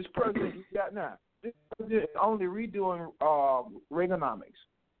president we got now, this president only redoing Reaganomics,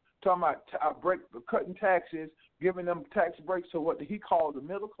 talking about cutting taxes, giving them tax breaks to what he called the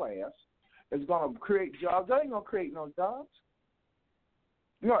middle class. Is going to create jobs. That ain't going to create no jobs.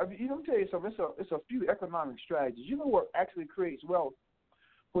 Let me tell you something. It's a few economic strategies. You know what actually creates wealth?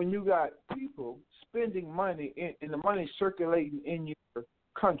 When you got people spending money and the money circulating in your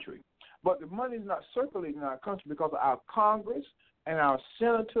country. But the money's not circulating in our country because our Congress and our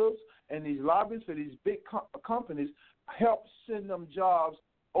senators and these lobbyists for these big companies help send them jobs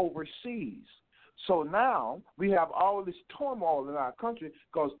overseas. So now we have all this turmoil in our country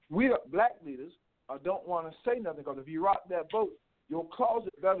because we, black leaders, don't want to say nothing because if you rock that boat, your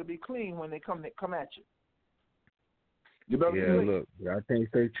closet better be clean when they come at you. Look, I can't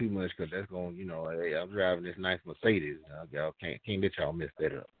say too much because that's going, hey, I'm driving this nice Mercedes. Y'all can't let y'all mess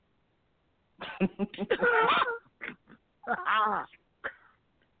that up.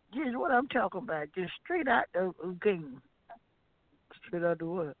 Just what I'm talking about. Just straight out the game. Straight out the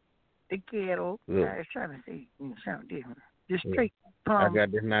what? The ghetto. I was trying to say something different. Just straight. I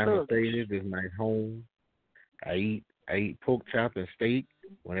got this nice Mercedes, this nice home. I eat pork chop and steak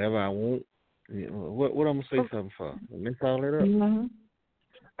whenever I want. What I'm gonna say something for? Mix all that up. Mm-hmm.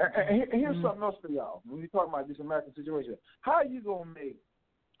 And here's something else for y'all. When you talk about this American situation, how are you gonna make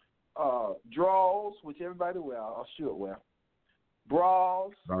drawers, which everybody wear or should wear,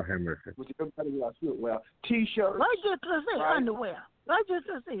 bras, which everybody wear or should wear, t-shirts, Why just to say underwear? Why just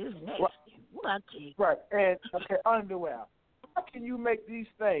to say it's nasty? What? Right, and underwear. How can you make these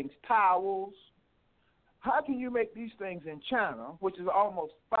things, towels? How can you make these things in China, which is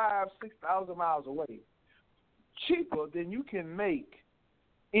almost 5,000-6,000 miles away, cheaper than you can make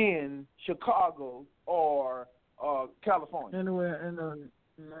in Chicago or California? Anywhere in the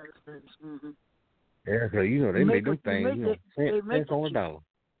United States. Mm-hmm. Yeah, so they make them things, cents on the dollar.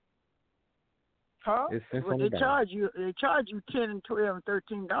 Huh? It's cents Well, on they the dollar. They charge you $10 and $12 and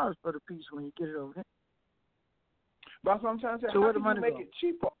 $13 for the piece when you get it over here. That's what I'm trying to say. So how can you make it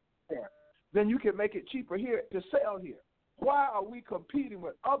cheaper then you can make it cheaper here to sell here? Why are we competing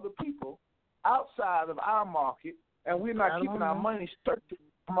with other people outside of our market and we're not keeping our money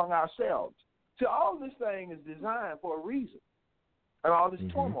circulating among ourselves? See, all this thing is designed for a reason and all this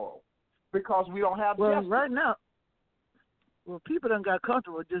turmoil because we don't have justice. Right now, people done got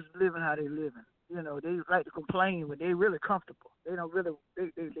comfortable just living how they living. You know, they like to complain, but they really comfortable. They don't really,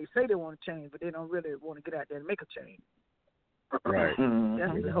 they say they want to change, but they don't really want to get out there and make a change. Right.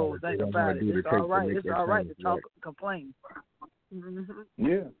 That's the whole thing about it. It's all right. It's all right to talk, complain.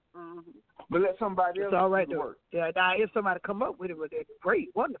 Yeah. But let somebody else it's all right do the work. Yeah, now if somebody come up with it, they're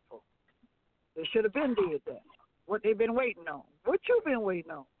great, wonderful. They should have been did that. What they've been waiting on. What you been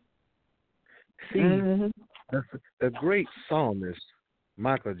waiting on? See, the great psalmist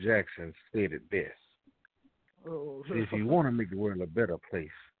Michael Jackson said it best. If you want to make the world a better place,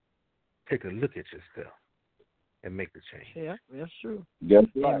 take a look at yourself and make the change. Yeah, that's true. That's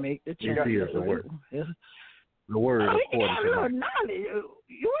right. And make the change. You see the word. Yeah. The word according to knowledge.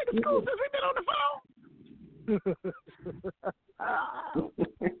 You went to school since we've been on the phone.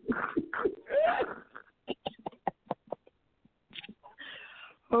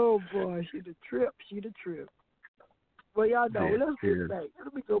 Oh boy, she the trip. Well, y'all know. Let's get back.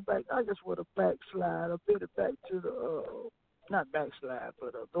 Let me go back. I just want to backslide a bit back to the not backslide,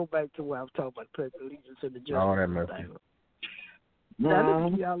 but go back to where I was talking about the Pledge of Allegiance and the justice thing. Now,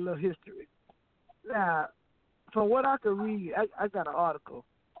 let's give y'all a little history. Now, from what I could read, I got an article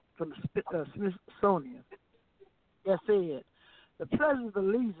from the Smithsonian that said the Pledge of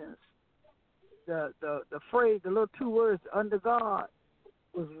Allegiance, the phrase, the little two words, under God,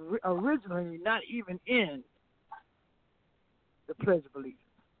 was originally not even in the Pledge of Allegiance.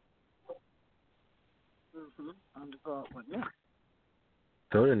 Under God, wasn't it?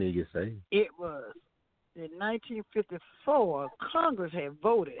 So then you say it was in 1954. Congress had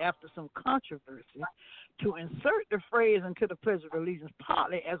voted after some controversy to insert the phrase into the Pledge of Allegiance,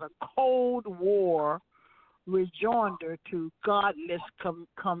 partly as a Cold War rejoinder to godless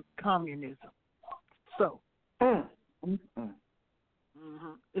communism. So.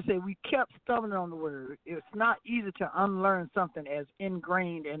 It said we kept stumbling on the word. It's not easy to unlearn something as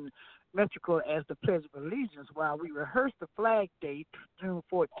ingrained and metrical as the Pledge of Allegiance while we rehearse the flag date, June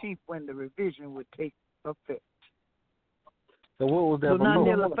 14th, when the revision would take effect. So what was that before? So now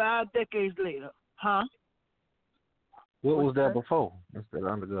nearly 5 decades later, What was that before? Instead of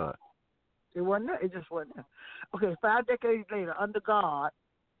under God. It wasn't there. It just wasn't there. Okay, 5 decades later, under God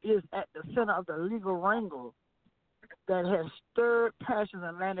is at the center of the legal wrangle that has stirred passions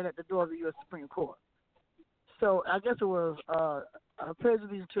and landed at the door of the U.S. Supreme Court. So I guess it was a pledge of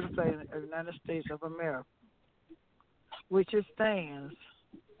allegiance to the flag of the United States of America, which it stands.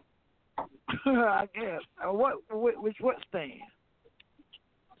 I guess what stands?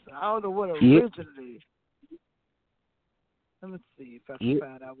 So I don't know what originally. Let me see if I can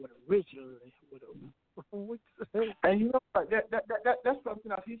find out what originally would have. And you know what? That's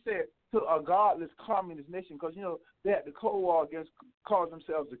something else. He said to a godless communist nation, because you know they had the Cold War against calling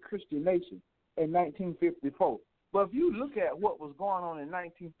themselves a Christian nation in 1954. But if you look at what was going on in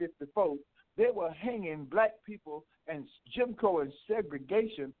 1954, they were hanging black people and Jim Crow and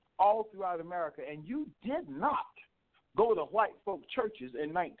segregation all throughout America, and you did not go to white folk churches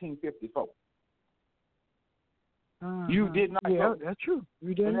in 1954. You did not. Yeah, that's true.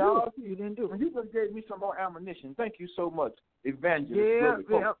 You didn't do it. You didn't do it. You just gave me some more ammunition. Thank you so much, Evangelist.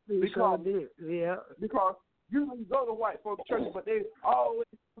 Yeah, because you go to white folk churches, but they always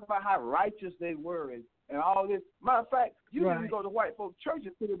talk about how righteous they were and all this. Matter of fact, you didn't go to white folk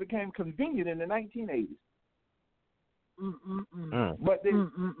churches until it became convenient in the 1980s. But they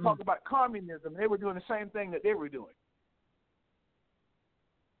talk about communism. They were doing the same thing that they were doing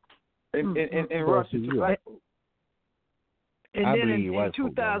in Russia to black folk. And then in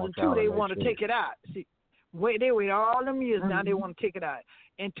 2002, they want to take it out. See, They waited all them years. Now they want to take it out.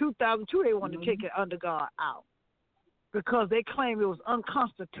 In 2002, they wanted to take it under God out because they claimed it was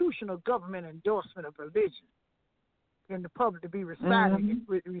unconstitutional government endorsement of religion in the public to be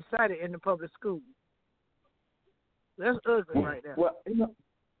recited in the public school. That's ugly right there. Well,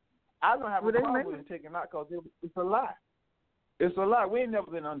 I don't have a problem with it taking out because it's a lie. It's a lie. We ain't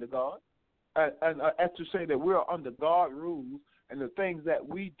never been under God. And as to say that we're under God rules and the things that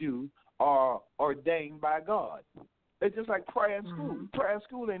we do are ordained by God. It's just like prayer in school. Prayer in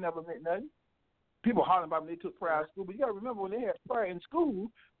school ain't never meant nothing. People hollering about when they took prayer in school, but you got to remember when they had prayer in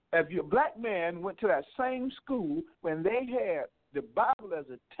school, if your black man went to that same school when they had the Bible as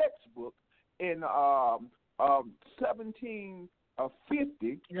a textbook in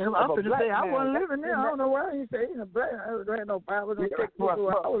 1750. Yeah, I'm going to say I wasn't living there. I don't know why he said there ain't no Bible, no textbook. I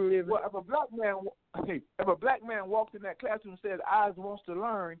was living. Well, if a black man walked in that classroom and said, "I wants to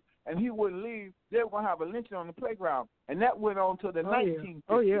learn," and he wouldn't leave, they were going to have a lynching on the playground. And that went on to the 1950s.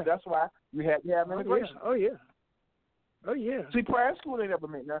 Oh, yeah. That's why we had to have immigration. Oh, yeah. Oh, yeah. See, prayer in school ain't never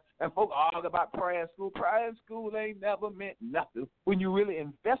meant nothing. And folks argue about prayer in school. Prayer in school ain't never meant nothing when you really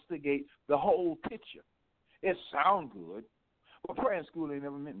investigate the whole picture. It sounds good, but prayer in school ain't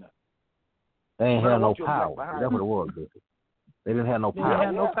never meant nothing. They ain't had no power. That's what it was. They didn't have no power. They didn't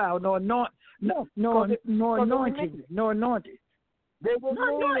have no power, no anointing. No anointing. They didn't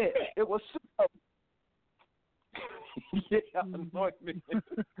mean it. It was anointment.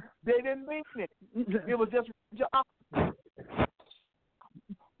 They didn't mean it. It was just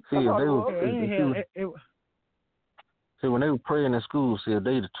See, when they were praying in school, see,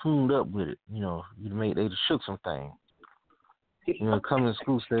 they'd tuned up with it. They'd shook some things. Come to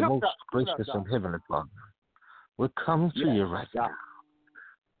school, say, "Most gracious and heavenly Father, we're coming to you right now."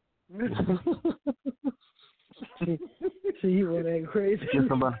 See, you were that crazy. Get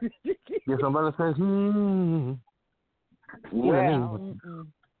somebody says,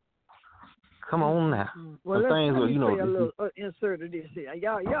 Come on now. Well, let me things, play a little insert of this here.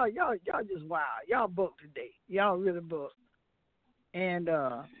 Y'all just wild. Y'all booked today. Y'all really booked. And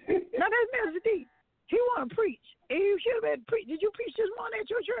now that's Mr. D. He want to preach. And you should have been preach. Did you preach this morning at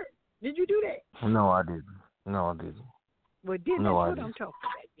your church? Did you do that? No, I didn't. Well, that's what I'm talking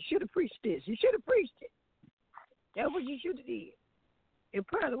about. You should have preached this. You should have preached it. That's what you should have did. It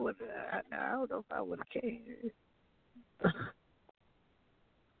probably would. I don't know if I would have came.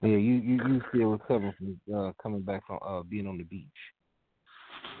 Yeah, you still recovering from coming back from being on the beach.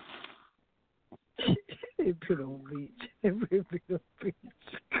 They've been on the beach.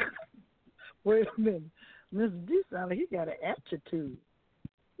 Wait a minute. Mr. D sound like he got an attitude.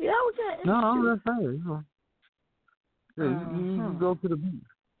 Yeah, I was that. No, that's right. You go to the beach.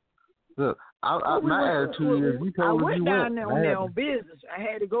 Look, my attitude is you told me you went. I went down there on their own business. I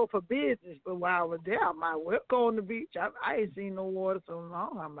had to go for business, but while I was there, I might well go on the beach. I ain't seen no water so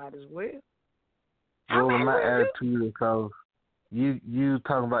long. I might as well. Well, my attitude is because you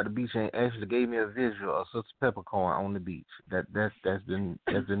talking about the beach and actually gave me a visual of Sister Peppercorn on the beach. That's been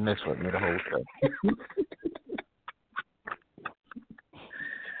messed with me the whole time.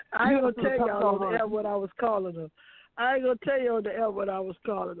 I ain't gonna tell y'all on the air what I was calling her. I ain't gonna tell you on the air what I was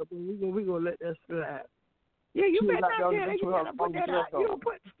calling her, but we gonna let that slide. Yeah, you better not tell that. You better put that out. You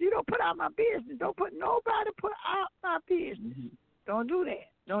don't put out my business. Don't put nobody put out my business. Don't do that.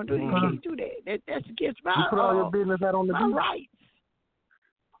 Don't do that. You can't do that. That's against my you put all your business out on the beach. Rights.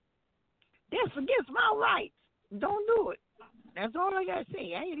 That's against my rights. Don't do it. That's all I gotta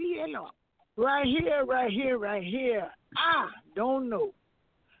say. I ain't leave that alone. Right here. Don't know.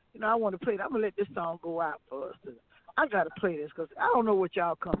 I want to play it. I'm going to let this song go out for us. I got to play this because I don't know what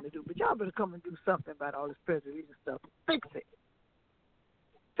y'all come to do, but y'all better come and do something about all this president stuff. Fix it.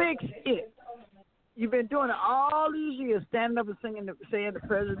 Fix it. You've been doing it all these years, standing up and saying the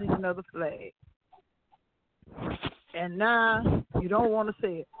president is another flag. And now you don't want to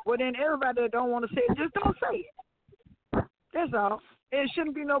say it. Well, then everybody that don't want to say it, just don't say it. That's all. It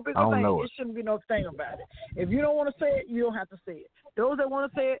shouldn't be no big thing. It shouldn't be no thing about it. If you don't want to say it, you don't have to say it. Those that want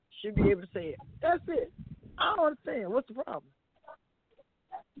to say it should be able to say it. That's it. I don't understand. What's the problem?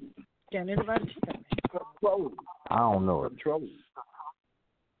 Can anybody tell me? I don't know it.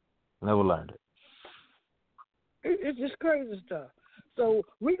 Never learned it. It's just crazy stuff. So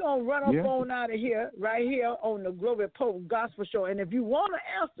we're going to run up on out of here, right here on the Glory Pope Gospel Show. And if you want to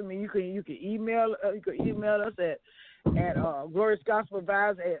answer me, you can email us at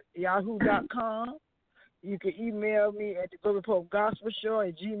gloriousgospelvibes@yahoo.com. You can email me at the Glory Pope Gospel Show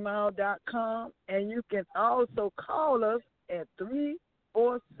at gmail.com. And you can also call us at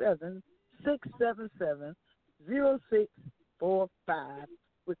 347-677-0645.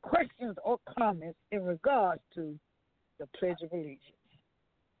 with questions or comments in regards to the Pledge of Allegiance.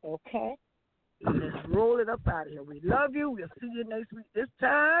 Okay? Let's roll it up out of here. We love you. We'll see you next week this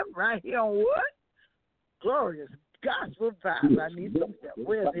time right here on what? Glorious Gospel Vibes. I need some stuff.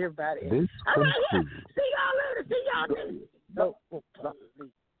 Where's everybody? I'm right here. See y'all later. See y'all next. No.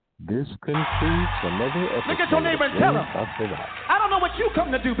 This concludes another episode. Look at your neighbor and tell him, I don't know what you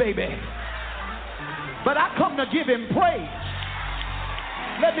come to do, baby, but I come to give him praise.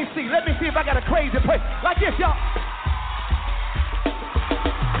 Let me see if I got a crazy praise. Like this, y'all.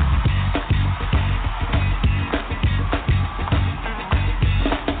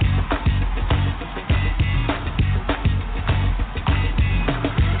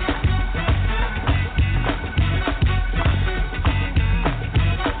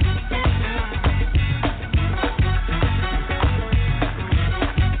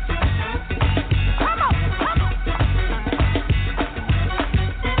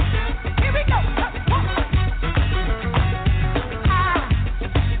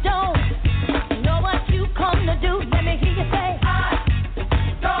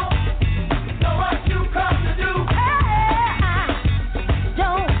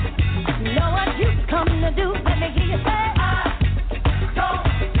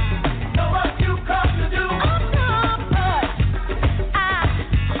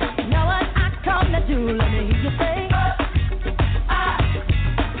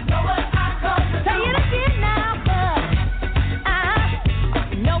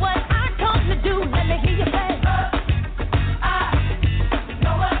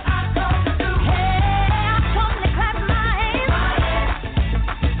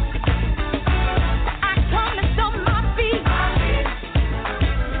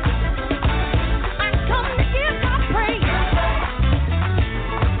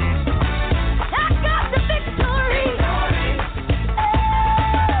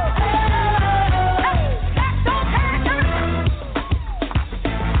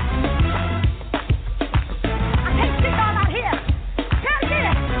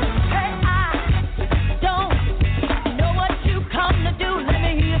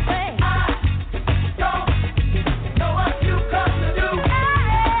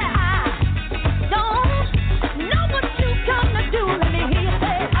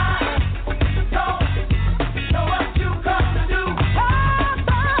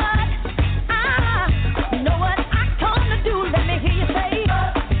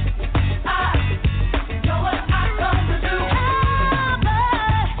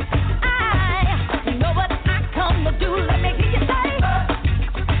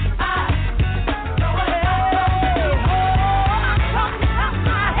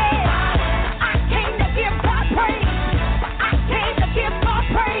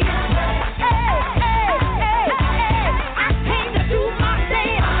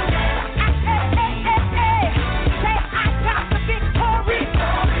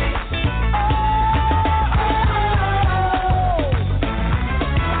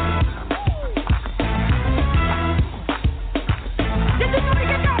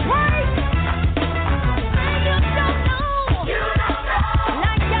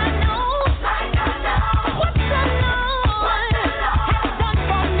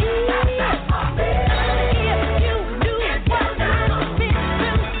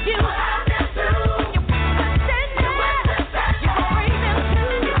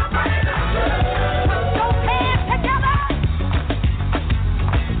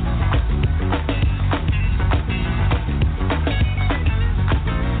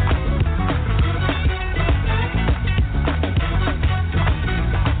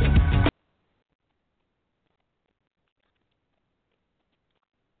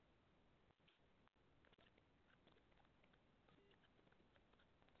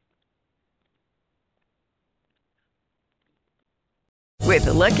 With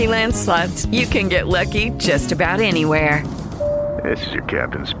the Lucky Land Slots, you can get lucky just about anywhere. This is your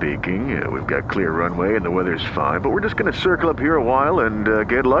captain speaking. We've got clear runway and the weather's fine, but we're just going to circle up here a while and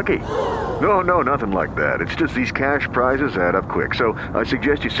get lucky. No, nothing like that. It's just these cash prizes add up quick. So I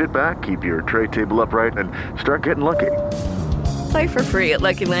suggest you sit back, keep your tray table upright, and start getting lucky. Play for free at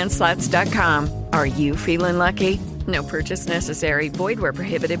LuckyLandSlots.com. Are you feeling lucky? No purchase necessary. Void where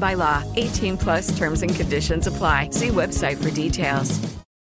prohibited by law. 18+ terms and conditions apply. See website for details.